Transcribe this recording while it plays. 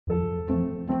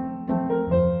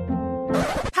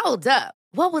Hold up.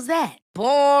 What was that?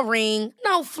 Boring.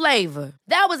 No flavor.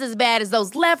 That was as bad as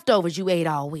those leftovers you ate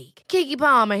all week. Keke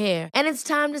Palmer here, and it's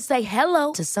time to say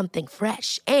hello to something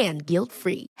fresh and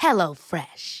guilt-free. Hello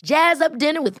Fresh. Jazz up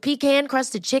dinner with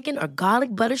pecan-crusted chicken or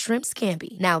garlic butter shrimp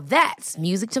scampi. Now that's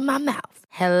music to my mouth.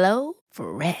 Hello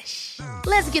Fresh.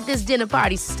 Let's get this dinner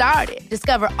party started.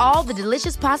 Discover all the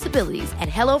delicious possibilities at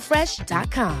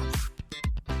hellofresh.com.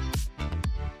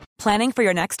 Planning for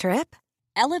your next trip?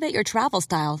 Elevate your travel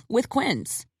style with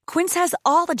Quince. Quince has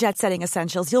all the jet-setting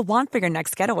essentials you'll want for your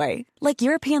next getaway, like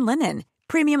European linen,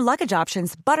 premium luggage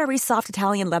options, buttery soft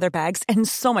Italian leather bags, and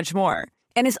so much more.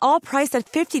 And is all priced at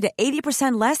 50 to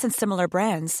 80% less than similar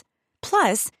brands.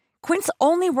 Plus, Quince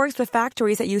only works with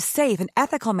factories that use safe and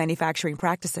ethical manufacturing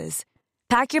practices.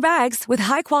 Pack your bags with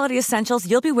high-quality essentials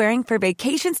you'll be wearing for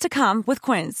vacations to come with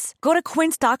Quince. Go to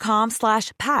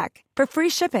quince.com/pack for free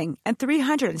shipping and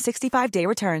 365-day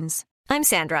returns. I'm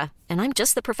Sandra, and I'm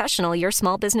just the professional your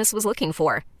small business was looking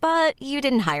for. But you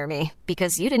didn't hire me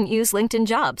because you didn't use LinkedIn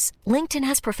Jobs. LinkedIn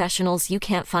has professionals you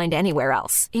can't find anywhere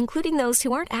else, including those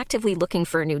who aren't actively looking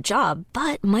for a new job,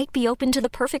 but might be open to the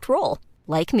perfect role,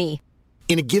 like me.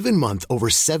 In a given month, over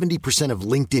 70% of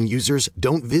LinkedIn users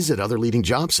don't visit other leading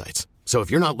job sites. So if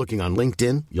you're not looking on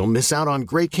LinkedIn, you'll miss out on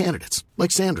great candidates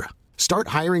like Sandra. Start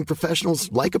hiring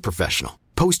professionals like a professional.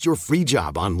 Post your free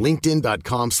job on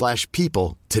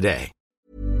linkedin.com/people today.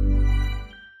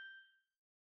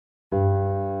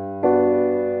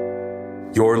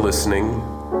 You're listening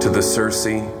to the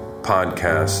Cersei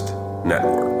Podcast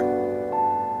Network.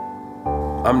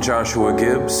 I'm Joshua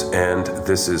Gibbs, and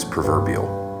this is Proverbial,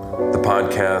 the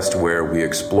podcast where we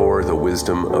explore the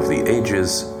wisdom of the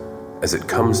ages as it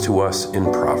comes to us in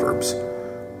Proverbs,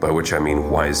 by which I mean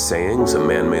wise sayings a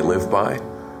man may live by,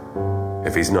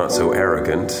 if he's not so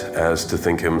arrogant as to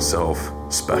think himself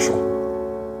special.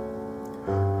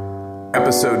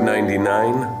 Episode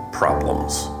 99,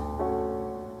 Problems.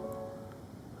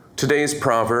 Today's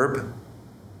proverb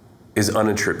is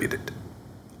unattributed.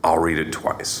 I'll read it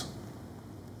twice.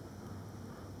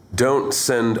 Don't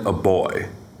send a boy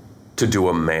to do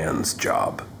a man's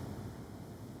job.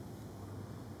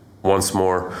 Once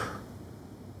more,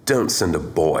 don't send a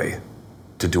boy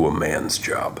to do a man's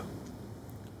job.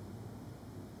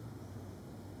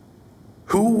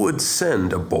 Who would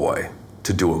send a boy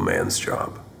to do a man's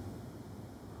job?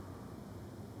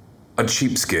 A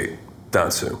cheapskate,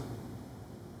 that's who.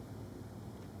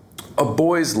 A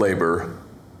boy's labor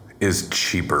is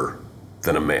cheaper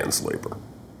than a man's labor.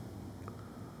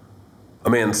 A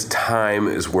man's time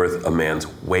is worth a man's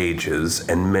wages,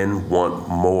 and men want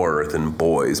more than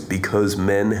boys because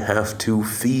men have to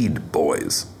feed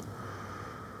boys.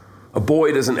 A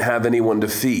boy doesn't have anyone to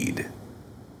feed.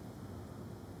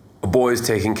 A boy is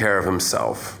taking care of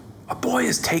himself. A boy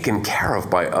is taken care of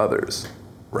by others,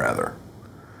 rather.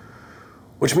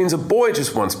 Which means a boy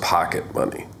just wants pocket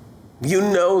money. You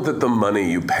know that the money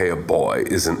you pay a boy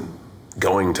isn't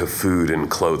going to food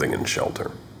and clothing and shelter.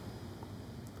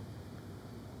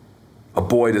 A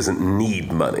boy doesn't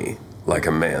need money like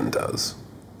a man does,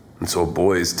 and so a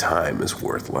boy's time is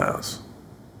worth less.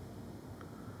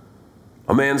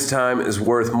 A man's time is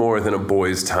worth more than a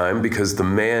boy's time because the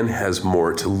man has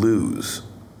more to lose.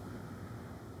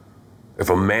 If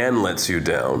a man lets you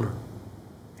down,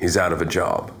 he's out of a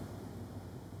job.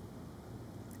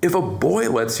 If a boy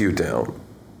lets you down,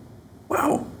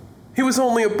 well, he was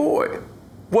only a boy.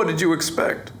 What did you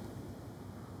expect?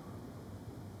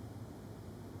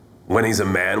 When he's a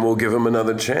man, we'll give him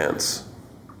another chance.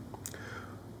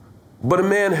 But a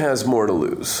man has more to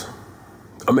lose.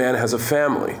 A man has a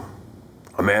family.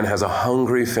 A man has a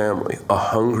hungry family, a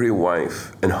hungry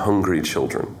wife, and hungry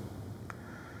children.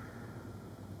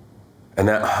 And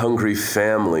that hungry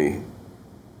family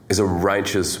is a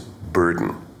righteous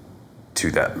burden to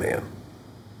that man.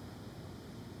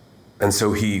 And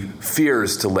so he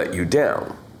fears to let you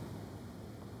down,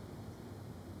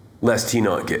 lest he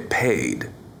not get paid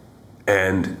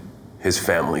and his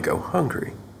family go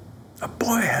hungry. A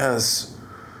boy has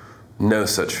no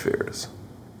such fears.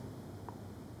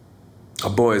 A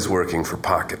boy is working for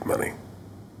pocket money.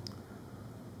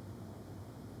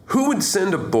 Who would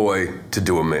send a boy to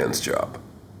do a man's job?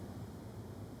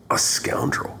 A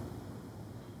scoundrel.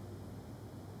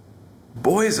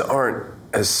 Boys aren't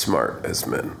as smart as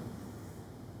men.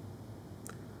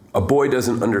 A boy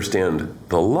doesn't understand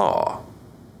the law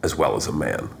as well as a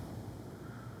man.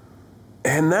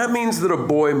 And that means that a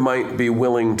boy might be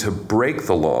willing to break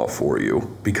the law for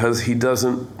you because he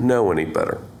doesn't know any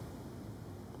better.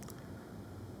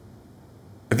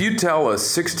 If you tell a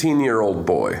 16-year-old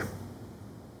boy,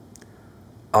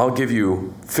 I'll give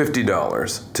you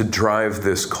 $50 to drive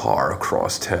this car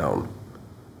across town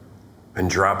and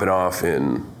drop it off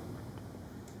in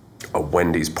a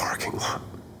Wendy's parking lot.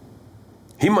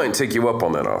 He might take you up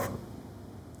on that offer.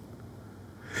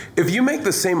 If you make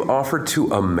the same offer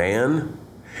to a man,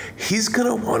 he's going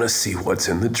to want to see what's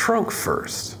in the trunk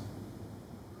first.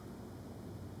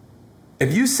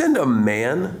 If you send a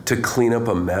man to clean up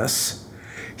a mess,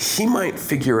 he might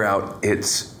figure out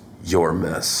it's your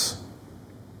mess.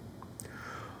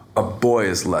 A boy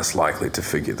is less likely to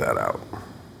figure that out.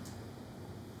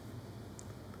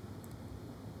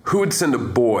 Who would send a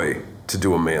boy to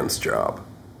do a man's job?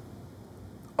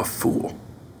 A fool.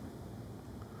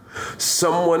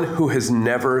 Someone who has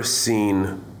never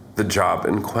seen the job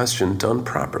in question done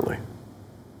properly.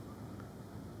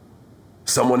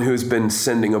 Someone who's been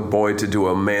sending a boy to do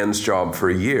a man's job for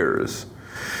years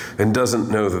and doesn't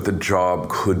know that the job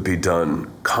could be done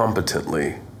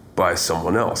competently by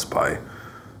someone else, by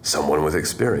someone with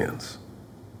experience.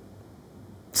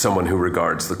 Someone who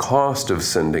regards the cost of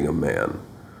sending a man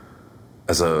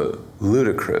as a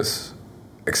ludicrous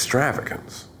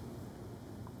extravagance.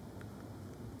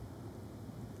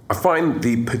 I find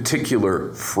the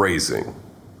particular phrasing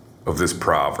of this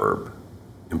proverb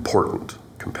important,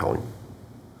 compelling.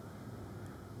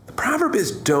 The proverb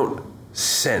is, don't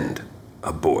send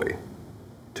a boy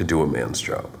to do a man's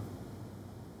job.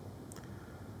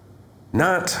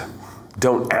 Not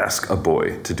don't ask a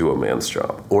boy to do a man's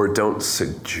job, or don't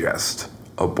suggest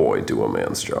a boy do a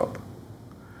man's job.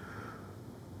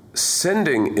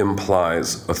 Sending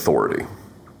implies authority.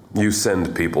 You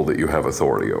send people that you have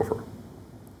authority over.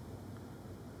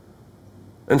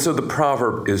 And so the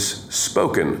proverb is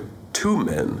spoken to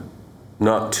men,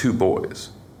 not to boys.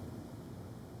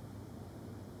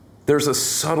 There's a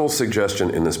subtle suggestion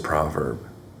in this proverb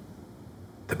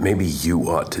that maybe you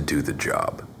ought to do the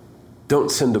job. Don't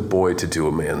send a boy to do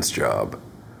a man's job.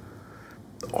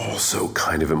 Also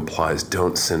kind of implies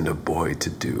don't send a boy to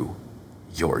do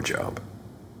your job.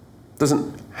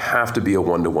 Doesn't have to be a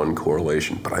one-to-one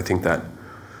correlation, but I think that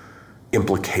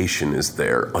implication is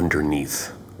there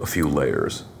underneath a few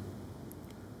layers.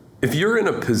 If you're in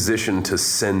a position to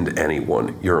send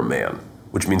anyone, you're a man,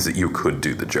 which means that you could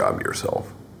do the job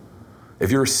yourself. If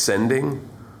you're sending,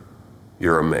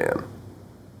 you're a man.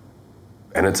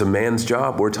 And it's a man's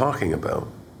job we're talking about.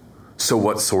 So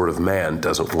what sort of man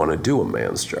doesn't want to do a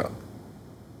man's job?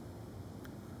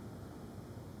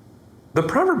 The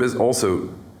proverb is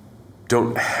also,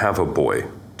 don't have a boy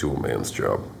do a man's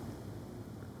job.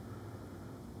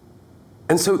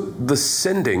 And so the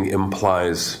sending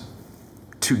implies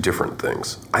two different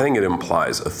things. I think it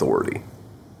implies authority.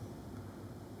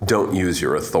 Don't use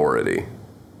your authority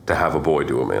to have a boy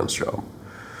do a man's job.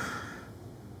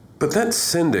 But that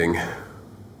sending,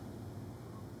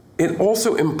 it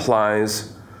also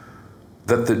implies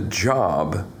that the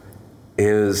job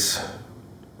is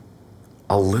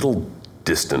a little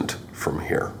distant from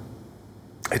here.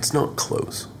 It's not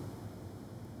close.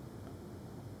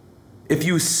 If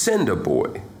you send a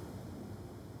boy,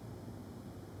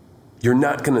 you're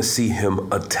not going to see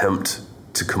him attempt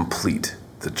to complete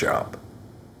the job.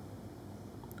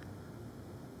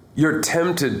 You're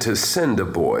tempted to send a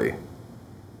boy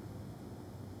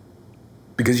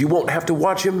because you won't have to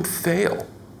watch him fail.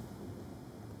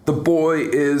 The boy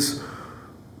is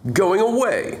going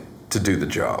away to do the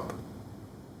job,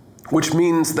 which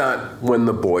means that when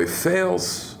the boy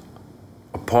fails,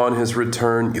 upon his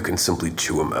return, you can simply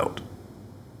chew him out.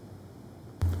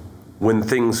 When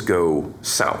things go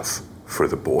south for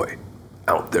the boy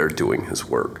out there doing his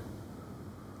work,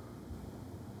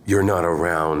 you're not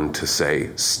around to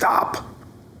say, stop,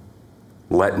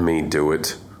 let me do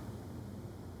it.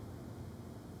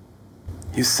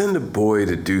 You send a boy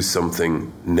to do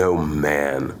something no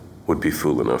man would be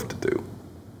fool enough to do.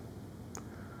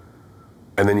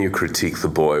 And then you critique the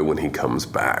boy when he comes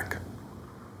back.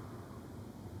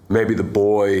 Maybe the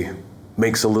boy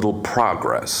makes a little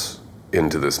progress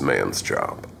into this man's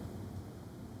job.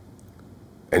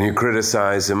 And you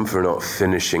criticize him for not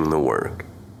finishing the work.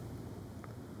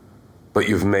 But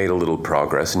you've made a little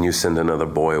progress and you send another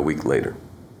boy a week later.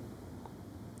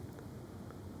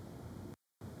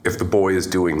 If the boy is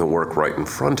doing the work right in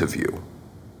front of you,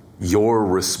 you're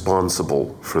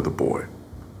responsible for the boy.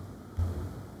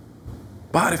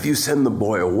 But if you send the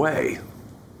boy away,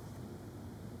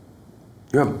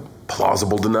 you have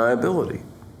plausible deniability.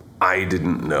 I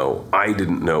didn't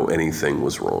know anything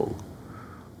was wrong.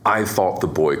 I thought the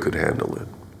boy could handle it.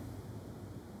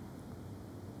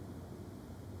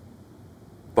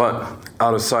 But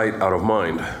out of sight, out of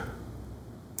mind.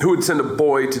 Who would send a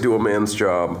boy to do a man's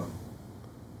job?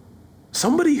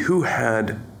 somebody who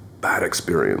had bad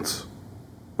experience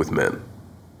with men.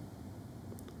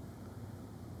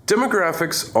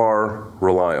 Demographics are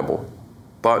reliable,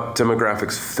 but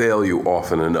demographics fail you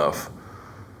often enough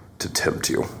to tempt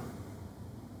you.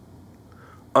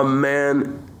 A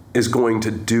man is going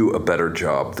to do a better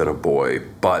job than a boy,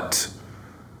 but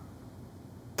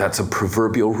that's a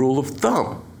proverbial rule of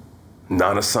thumb,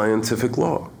 not a scientific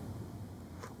law.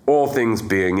 All things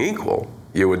being equal,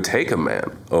 you would take a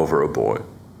man over a boy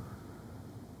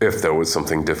if there was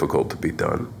something difficult to be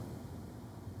done.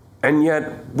 And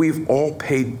yet, we've all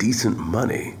paid decent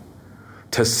money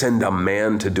to send a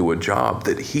man to do a job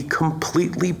that he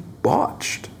completely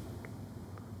botched.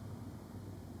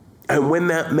 And when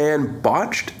that man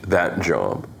botched that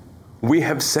job, we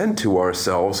have said to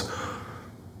ourselves,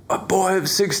 a boy of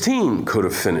 16 could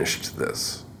have finished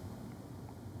this.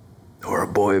 Or a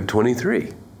boy of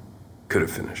 23 could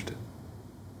have finished it.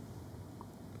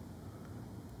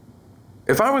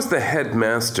 If I was the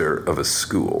headmaster of a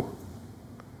school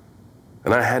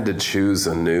and I had to choose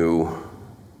a new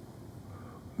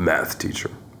math teacher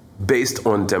based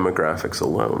on demographics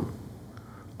alone,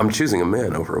 I'm choosing a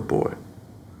man over a boy.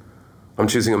 I'm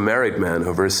choosing a married man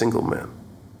over a single man.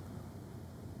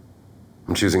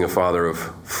 I'm choosing a father of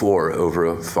 4 over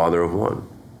a father of 1.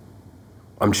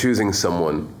 I'm choosing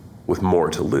someone with more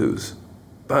to lose.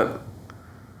 But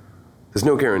there's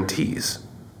no guarantees.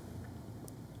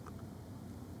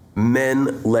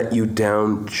 Men let you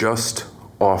down just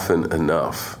often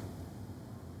enough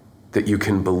that you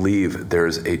can believe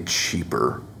there's a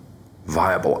cheaper,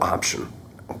 viable option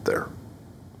out there.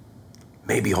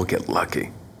 Maybe I'll get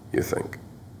lucky, you think.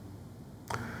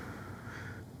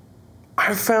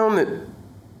 I've found that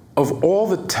of all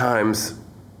the times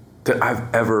that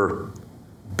I've ever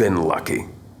been lucky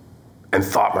and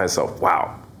thought myself,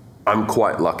 wow, I'm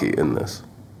quite lucky in this,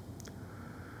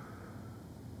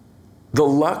 the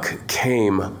luck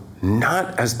came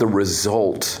not as the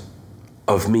result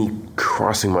of me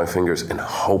crossing my fingers and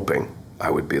hoping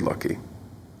I would be lucky,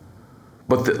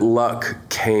 but that luck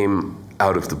came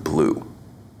out of the blue.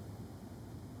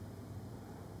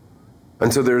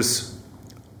 And so there's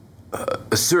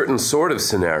a certain sort of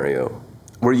scenario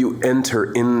where you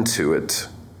enter into it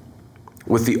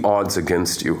with the odds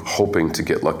against you, hoping to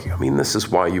get lucky. I mean, this is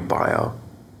why you buy a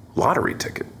lottery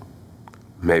ticket.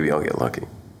 Maybe I'll get lucky.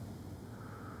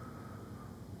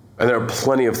 And there are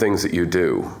plenty of things that you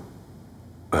do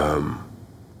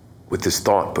with this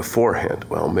thought beforehand,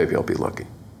 well, maybe I'll be lucky.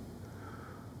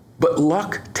 But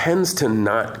luck tends to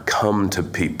not come to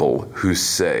people who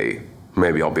say,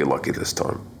 maybe I'll be lucky this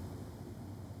time.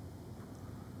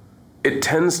 It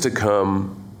tends to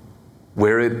come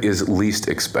where it is least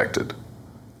expected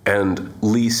and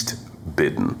least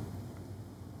bidden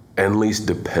and least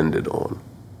depended on.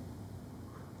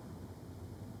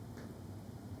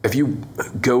 If you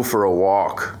go for a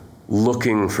walk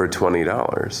looking for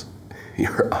 $20,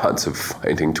 your odds of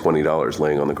finding $20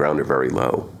 laying on the ground are very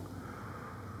low.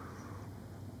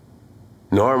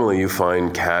 Normally you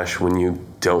find cash when you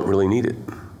don't really need it,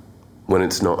 when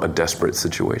it's not a desperate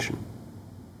situation.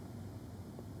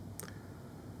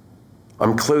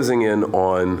 I'm closing in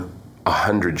on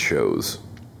 100 shows.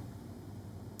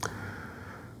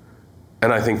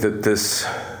 And I think that this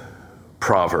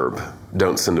proverb,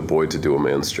 don't send a boy to do a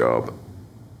man's job,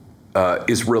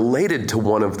 is related to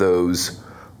one of those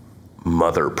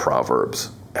mother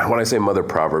proverbs. And when I say mother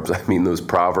proverbs, I mean those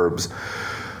proverbs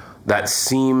that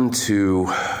seem to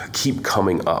keep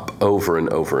coming up over and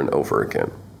over and over again.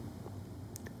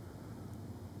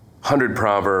 100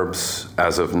 proverbs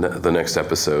as of the next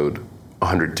episode,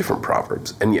 100 different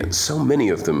proverbs, and yet so many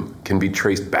of them can be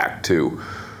traced back to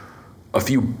a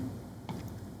few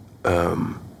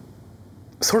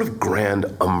sort of grand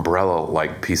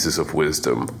umbrella-like pieces of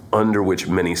wisdom under which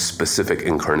many specific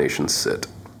incarnations sit.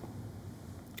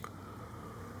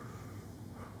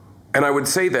 And I would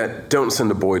say that don't send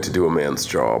a boy to do a man's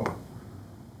job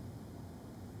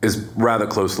is rather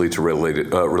closely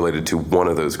related to one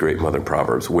of those great mother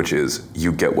proverbs, which is,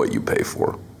 you get what you pay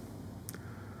for.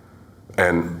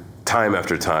 And time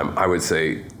after time, I would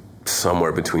say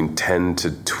somewhere between 10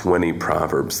 to 20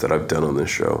 proverbs that I've done on this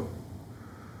show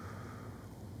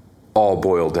all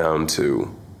boil down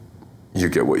to, you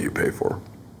get what you pay for.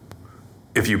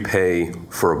 If you pay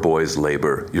for a boy's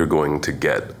labor, you're going to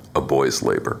get a boy's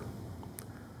labor.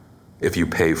 If you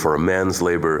pay for a man's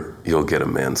labor, you'll get a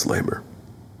man's labor.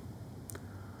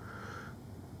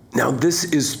 Now, this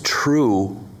is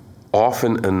true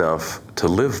often enough to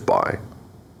live by,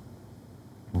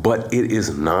 but it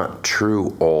is not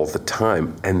true all the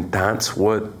time, and that's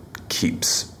what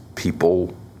keeps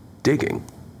people digging.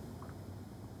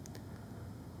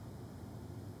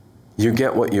 You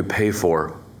get what you pay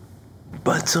for,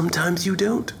 but sometimes you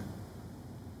don't.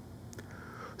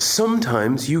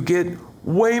 Sometimes you get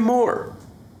way more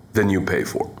than you pay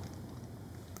for.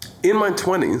 In my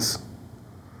 20s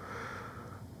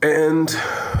and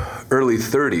early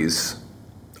 30s,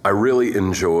 I really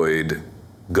enjoyed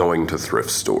going to thrift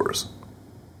stores.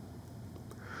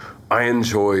 I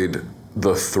enjoyed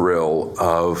the thrill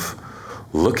of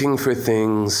looking for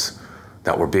things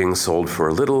that were being sold for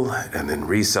a little and then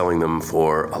reselling them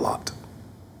for a lot.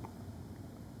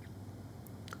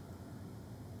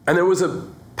 And there was a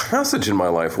passage in my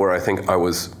life where I think I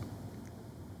was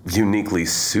uniquely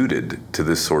suited to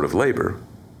this sort of labor.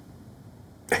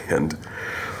 And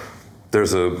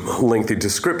there's a lengthy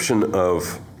description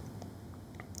of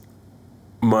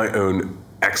my own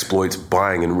exploits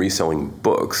buying and reselling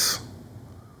books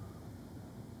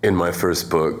in my first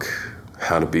book,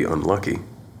 How to Be Unlucky.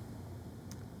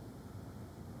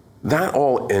 That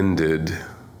all ended,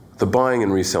 the buying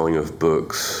and reselling of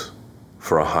books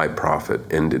for a high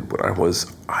profit ended when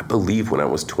I believe when I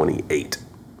was 28.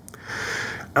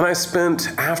 And I spent,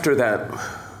 after that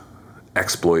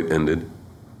exploit ended,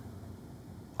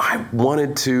 I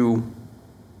wanted to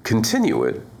continue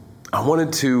it. I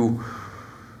wanted to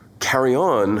carry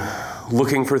on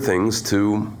looking for things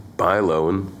to buy low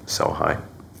and sell high.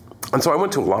 And so I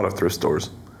went to a lot of thrift stores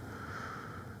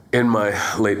in my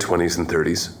late 20s and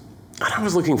 30s. And I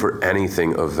was looking for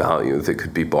anything of value that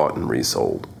could be bought and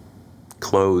resold.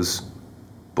 Clothes,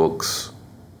 books,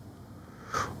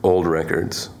 old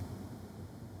records,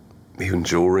 even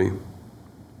jewelry.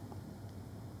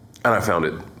 And I found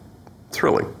it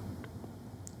thrilling.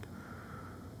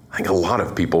 I think a lot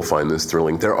of people find this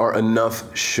thrilling. There are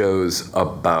enough shows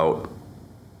about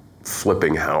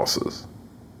flipping houses,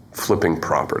 flipping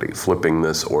property, flipping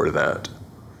this or that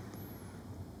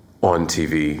on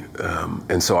TV.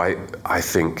 And so I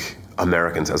think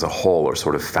Americans as a whole are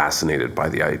sort of fascinated by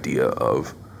the idea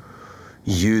of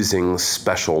using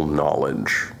special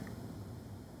knowledge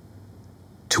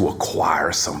to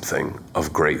acquire something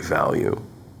of great value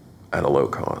at a low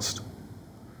cost.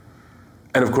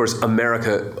 And of course,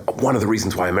 America, one of the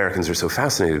reasons why Americans are so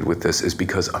fascinated with this is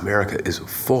because America is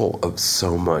full of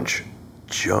so much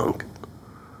junk.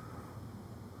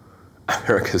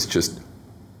 America's just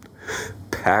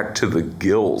packed to the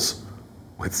gills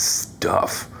with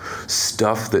stuff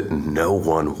that no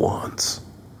one wants.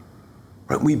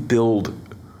 Right? We build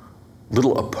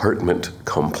little apartment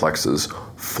complexes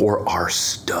for our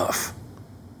stuff.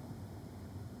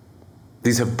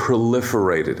 These have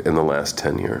proliferated in the last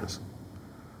 10 years.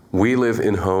 We live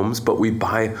in homes, but we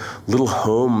buy little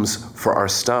homes for our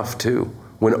stuff too,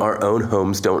 when our own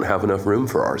homes don't have enough room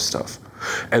for our stuff.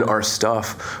 And our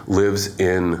stuff lives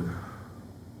in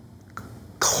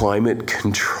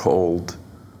climate-controlled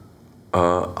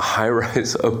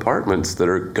high-rise apartments that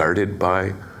are guarded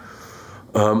by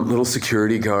little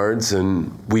security guards,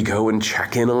 and we go and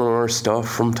check in on our stuff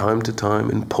from time to time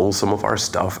and pull some of our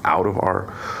stuff out of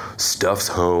our stuff's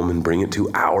home and bring it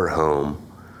to our home.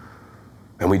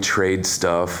 And we trade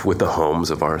stuff with the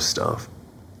homes of our stuff.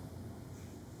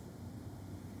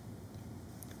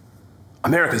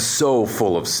 America's so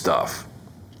full of stuff,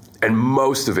 and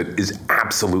most of it is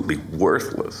absolutely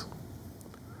worthless,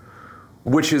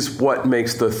 which is what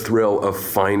makes the thrill of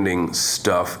finding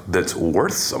stuff that's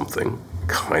worth something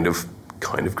kind of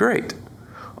great.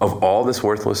 Of all this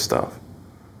worthless stuff,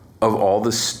 of all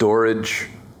the storage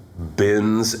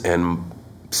bins and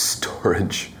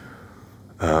storage,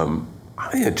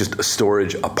 just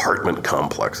storage apartment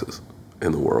complexes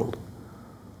in the world.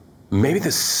 Maybe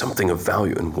there's something of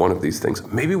value in one of these things.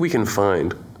 Maybe we can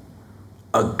find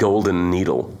a golden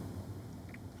needle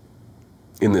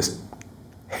in this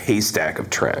haystack of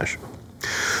trash.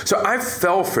 So I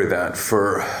fell for that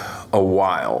for a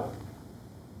while.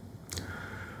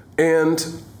 And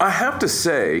I have to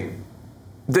say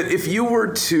that if you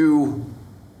were to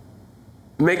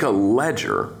make a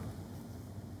ledger,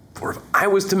 or if I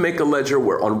was to make a ledger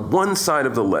where on one side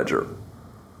of the ledger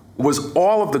was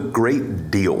all of the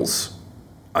great deals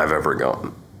I've ever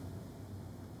gotten,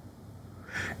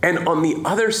 and on the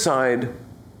other side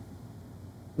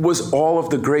was all of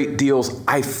the great deals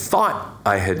I thought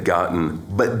I had gotten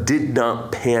but did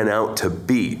not pan out to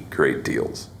be great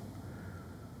deals,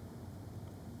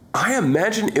 I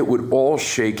imagine it would all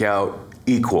shake out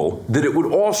equal, that it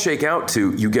would all shake out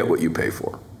to you get what you pay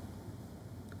for.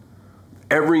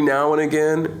 Every now and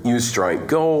again, you strike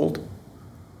gold.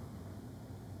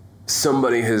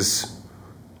 Somebody has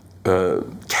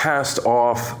cast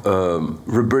off a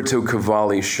Roberto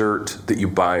Cavalli shirt that you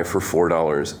buy for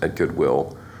 $4 at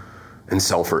Goodwill and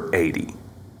sell for $80.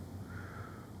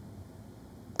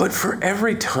 But for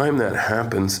every time that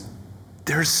happens,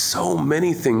 there's so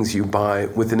many things you buy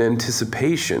with an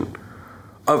anticipation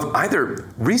of either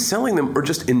reselling them or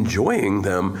just enjoying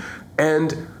them,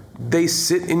 and they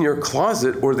sit in your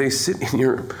closet or they sit in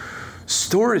your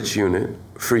storage unit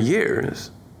for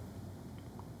years.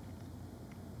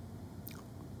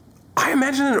 I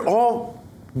imagine it all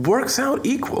works out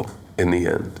equal in the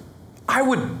end. I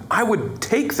would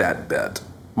take that bet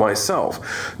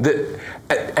myself, that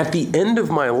at the end of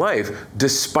my life,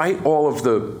 despite all of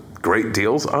the great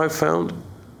deals I've found,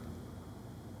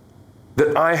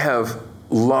 that I have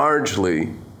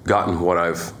largely gotten what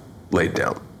I've laid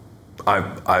down.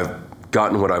 I've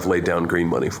gotten what I've laid down green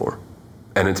money for,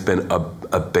 and it's been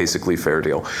a basically fair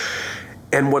deal.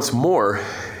 And what's more,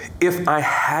 if I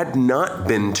had not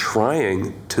been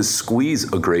trying to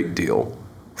squeeze a great deal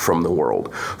from the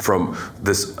world, from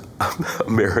this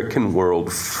American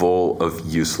world full of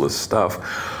useless stuff,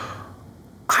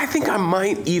 I think I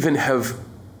might even have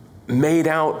made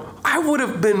out, I would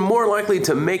have been more likely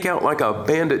to make out like a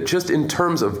bandit just in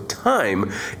terms of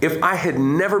time if I had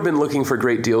never been looking for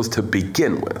great deals to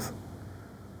begin with.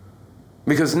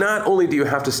 Because not only do you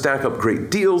have to stack up great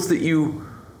deals that you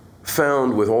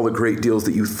found with all the great deals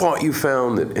that you thought you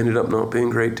found that ended up not being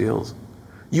great deals,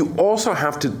 you also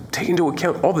have to take into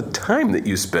account all the time that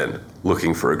you spend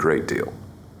looking for a great deal.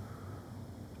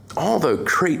 All the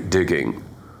crate digging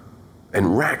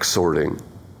and rack sorting.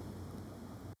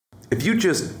 If you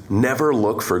just never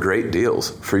look for great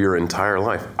deals for your entire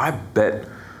life, I bet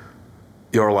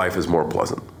your life is more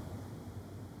pleasant.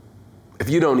 If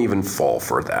you don't even fall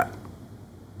for that.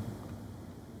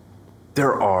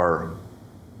 There are,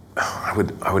 I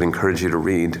would encourage you to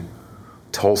read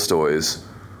Tolstoy's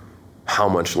How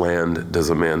Much Land Does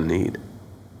a Man Need?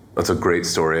 That's a great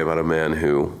story about a man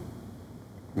who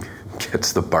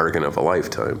gets the bargain of a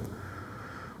lifetime,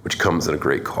 which comes at a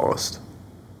great cost.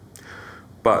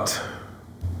 But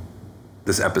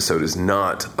this episode is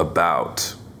not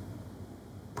about,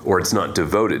 or it's not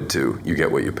devoted to, you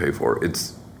get what you pay for.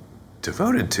 It's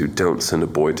devoted to, don't send a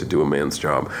boy to do a man's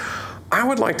job. I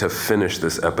would like to finish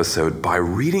this episode by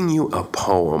reading you a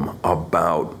poem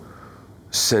about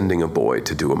sending a boy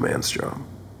to do a man's job.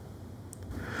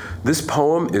 This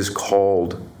poem is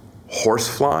called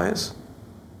Horseflies.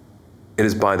 It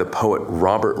is by the poet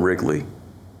Robert Wrigley,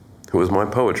 who was my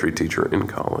poetry teacher in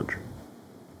college.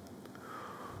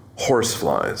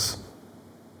 Horseflies.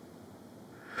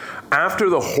 After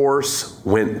the horse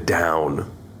went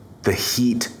down, the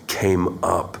heat came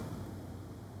up.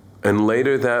 And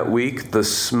later that week, the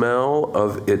smell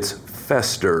of its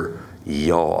fester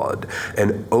yawed.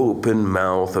 An open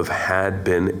mouth of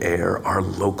had-been air our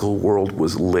local world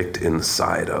was licked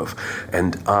inside of.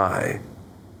 And I,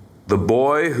 the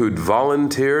boy who'd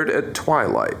volunteered at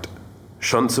twilight,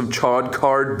 shunts of chawed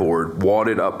cardboard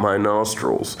wadded up my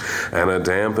nostrils, and a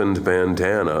dampened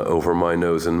bandana over my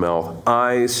nose and mouth,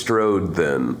 I strode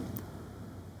then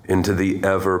into the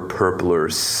ever-purpler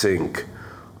sink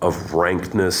of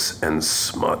rankness and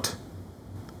smut.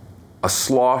 A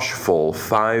sloshful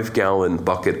 5-gallon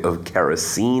bucket of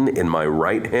kerosene in my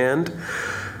right hand,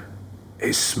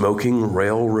 a smoking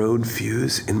railroad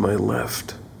fuse in my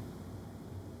left.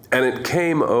 And it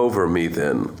came over me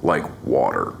then like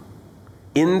water,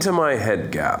 into my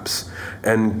head gaps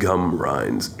and gum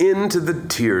rinds, into the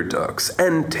tear ducts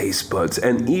and taste buds,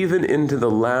 and even into the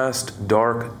last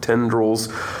dark tendrils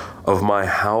of my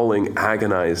howling,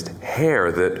 agonized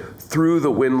hair that, through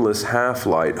the windless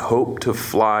half-light, hoped to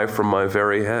fly from my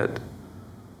very head.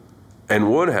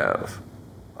 And would have,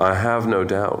 I have no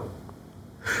doubt,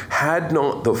 had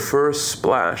not the first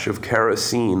splash of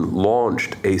kerosene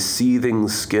launched a seething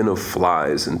skin of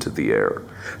flies into the air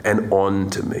and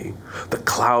onto me, the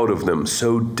cloud of them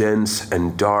so dense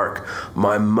and dark,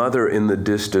 my mother in the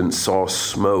distance saw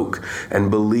smoke and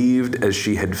believed, as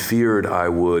she had feared I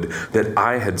would, that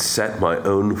I had set my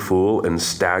own full and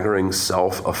staggering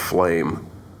self aflame.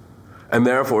 And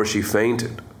therefore she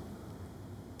fainted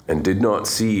and did not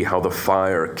see how the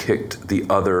fire kicked the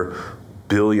other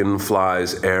billion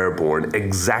flies airborne,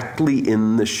 exactly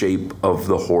in the shape of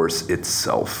the horse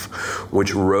itself,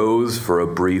 which rose for a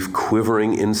brief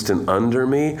quivering instant under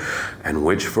me, and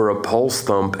which for a pulse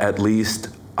thump at least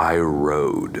I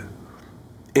rode.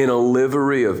 In a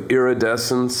livery of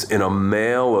iridescence, in a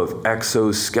mail of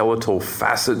exoskeletal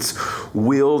facets,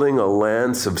 wielding a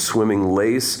lance of swimming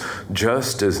lace,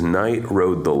 just as night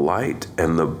rode the light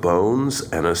and the bones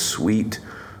and a sweet,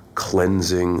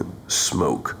 cleansing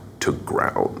smoke to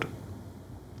ground.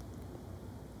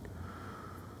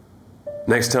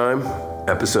 Next time,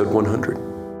 episode 100.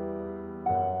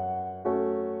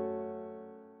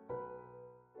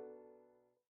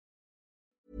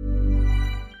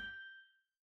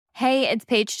 Hey, it's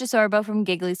Paige DeSorbo from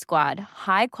Giggly Squad.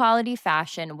 High quality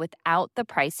fashion without the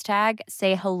price tag.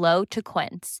 Say hello to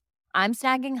Quince. I'm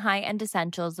snagging high-end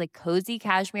essentials like cozy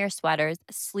cashmere sweaters,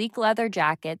 sleek leather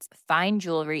jackets, fine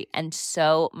jewelry, and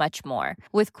so much more.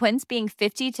 With Quince being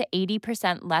 50 to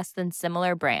 80% less than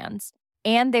similar brands.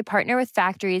 And they partner with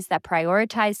factories that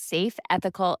prioritize safe,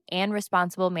 ethical, and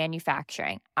responsible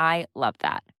manufacturing. I love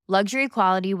that. Luxury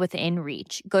quality within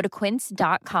reach. Go to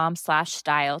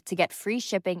quince.com/style to get free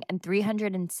shipping and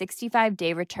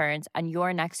 365-day returns on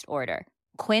your next order.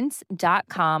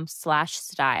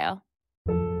 Quince.com/style.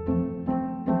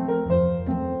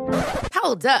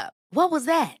 Hold up. What was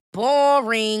that?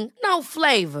 Boring. No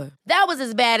flavor. That was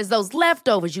as bad as those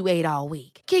leftovers you ate all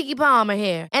week. Keke Palmer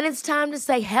here, and it's time to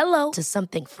say hello to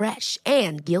something fresh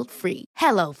and guilt-free.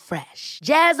 Hello Fresh.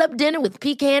 Jazz up dinner with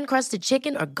pecan-crusted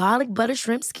chicken or garlic butter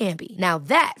shrimp scampi. Now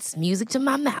that's music to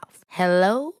my mouth.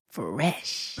 Hello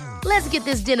Fresh. Let's get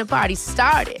this dinner party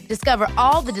started. Discover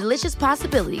all the delicious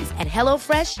possibilities at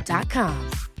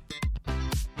hellofresh.com.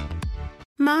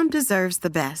 Mom deserves the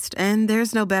best, and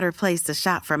there's no better place to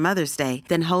shop for Mother's Day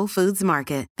than Whole Foods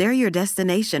Market. They're your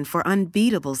destination for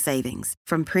unbeatable savings,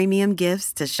 from premium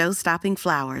gifts to show-stopping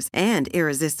flowers and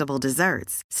irresistible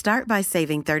desserts. Start by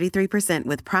saving 33%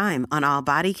 with Prime on all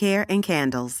body care and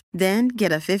candles. Then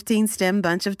get a 15-stem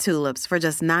bunch of tulips for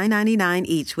just $9.99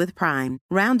 each with Prime.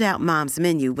 Round out Mom's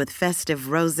menu with festive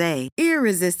rosé,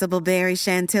 irresistible berry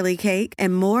chantilly cake,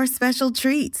 and more special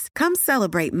treats. Come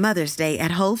celebrate Mother's Day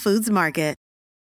at Whole Foods Market.